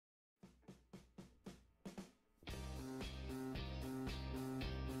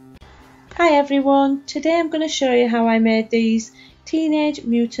Hi everyone, today I'm going to show you how I made these Teenage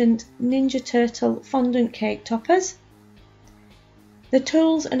Mutant Ninja Turtle fondant cake toppers. The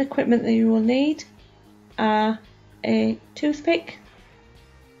tools and equipment that you will need are a toothpick,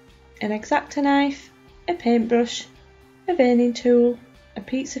 an X-Acto knife, a paintbrush, a veining tool, a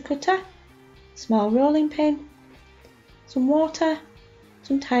pizza cutter, small rolling pin, some water,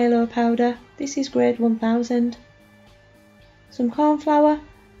 some Tylo powder, this is grade 1000, some corn flour,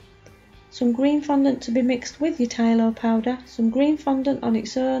 some green fondant to be mixed with your Tylo powder, some green fondant on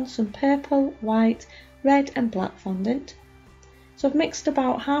its own, some purple, white, red and black fondant. So I've mixed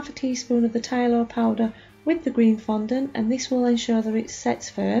about half a teaspoon of the Tylo powder with the green fondant, and this will ensure that it sets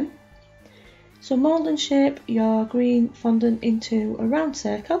firm. So mould and shape your green fondant into a round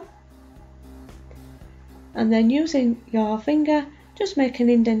circle, and then using your finger just make an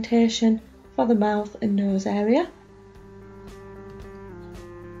indentation for the mouth and nose area.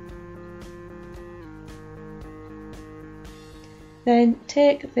 Then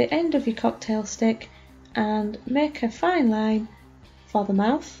take the end of your cocktail stick and make a fine line for the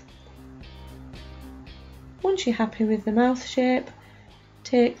mouth. Once you're happy with the mouth shape,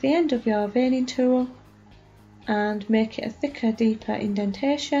 take the end of your veining tool and make it a thicker, deeper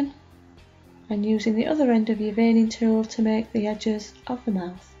indentation, and using the other end of your veining tool to make the edges of the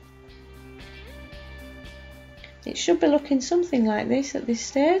mouth. It should be looking something like this at this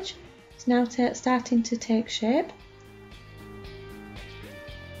stage. It's now starting to take shape.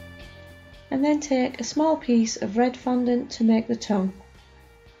 And then take a small piece of red fondant to make the tongue.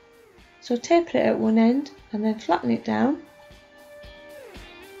 So taper it at one end and then flatten it down,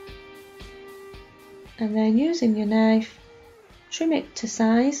 and then using your knife trim it to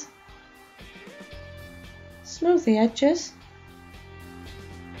size, smooth the edges,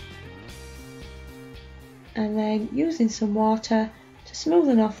 and then using some water to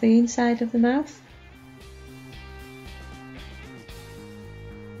smoothen off the inside of the mouth.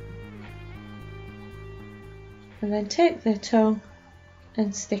 And then take the tongue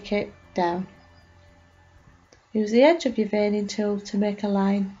and stick it down. Use the edge of your veining tool to make a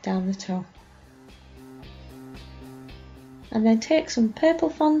line down the tongue. And then take some purple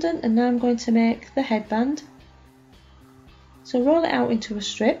fondant, and now I'm going to make the headband. So roll it out into a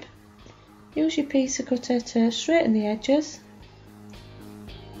strip. Use your pizza cutter to straighten the edges.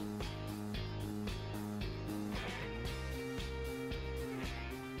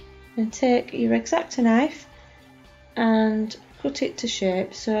 And take your X-Acto knife and cut it to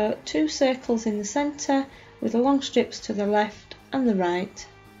shape, so 2 circles in the centre with the long strips to the left and the right.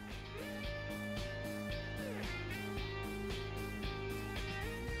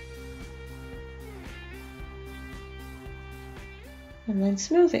 And then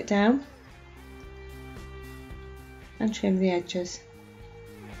smooth it down and trim the edges.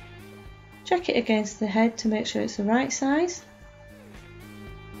 Check it against the head to make sure it's the right size.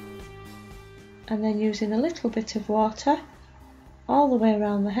 And then using a little bit of water all the way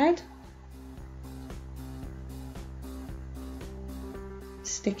around the head,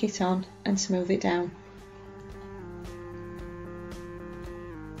 stick it on and smooth it down.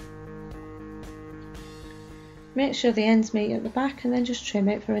 Make sure the ends meet at the back and then just trim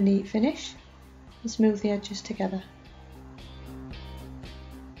it for a neat finish and smooth the edges together.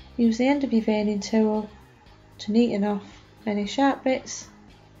 Use the end of your veining tool to neaten off any sharp bits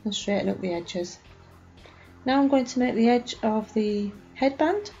and straighten up the edges. Now I'm going to make the edge of the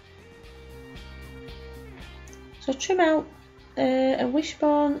headband. So trim out a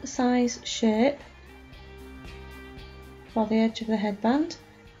wishbone size shape for the edge of the headband,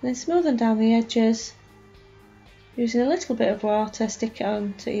 and then smoothen down the edges using a little bit of water. Stick it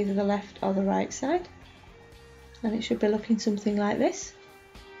on to either the left or the right side, and it should be looking something like this.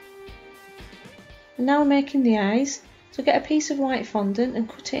 And now we're making the eyes. So get a piece of white fondant and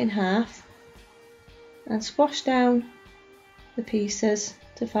cut it in half and squash down the pieces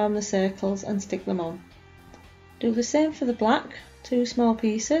to form the circles and stick them on. Do the same for the black, 2 small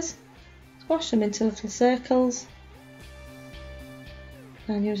pieces, squash them into little circles,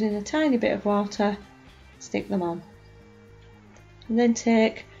 and using a tiny bit of water stick them on. And then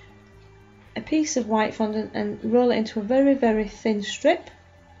take a piece of white fondant and roll it into a very, very thin strip.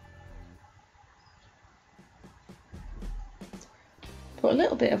 Put a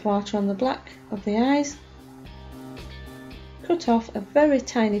little bit of water on the black of the eyes, cut off a very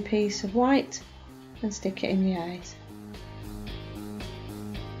tiny piece of white and stick it in the eyes.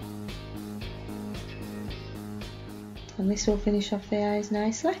 And this will finish off the eyes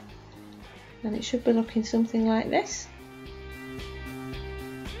nicely, and it should be looking something like this.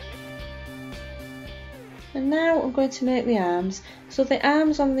 And now I'm going to make the arms. So the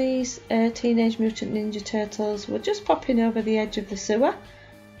arms on these Teenage Mutant Ninja Turtles were just popping over the edge of the sewer.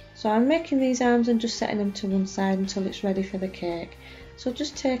 So I'm making these arms and just setting them to one side until it's ready for the cake. So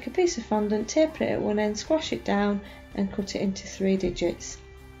just take a piece of fondant, taper it at one end, squash it down and cut it into 3 digits.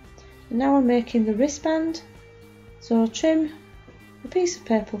 And now I'm making the wristband. So trim a piece of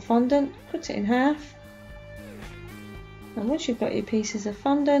purple fondant, cut it in half. And once you've got your pieces of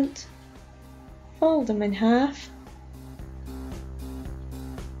fondant, fold them in half.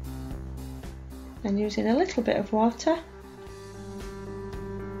 And using a little bit of water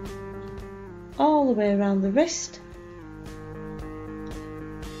all the way around the wrist,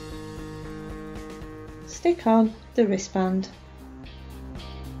 stick on the wristband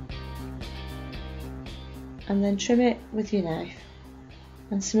and then trim it with your knife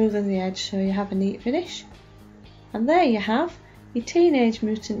and smoothen the edge so you have a neat finish. And there you have your Teenage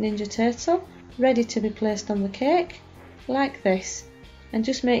Mutant Ninja Turtle ready to be placed on the cake like this, and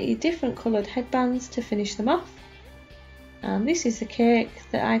just make your different coloured headbands to finish them off. And this is the cake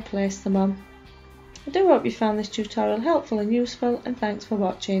that I placed them on. I do hope you found this tutorial helpful and useful, and thanks for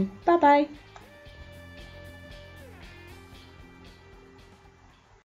watching. Bye bye.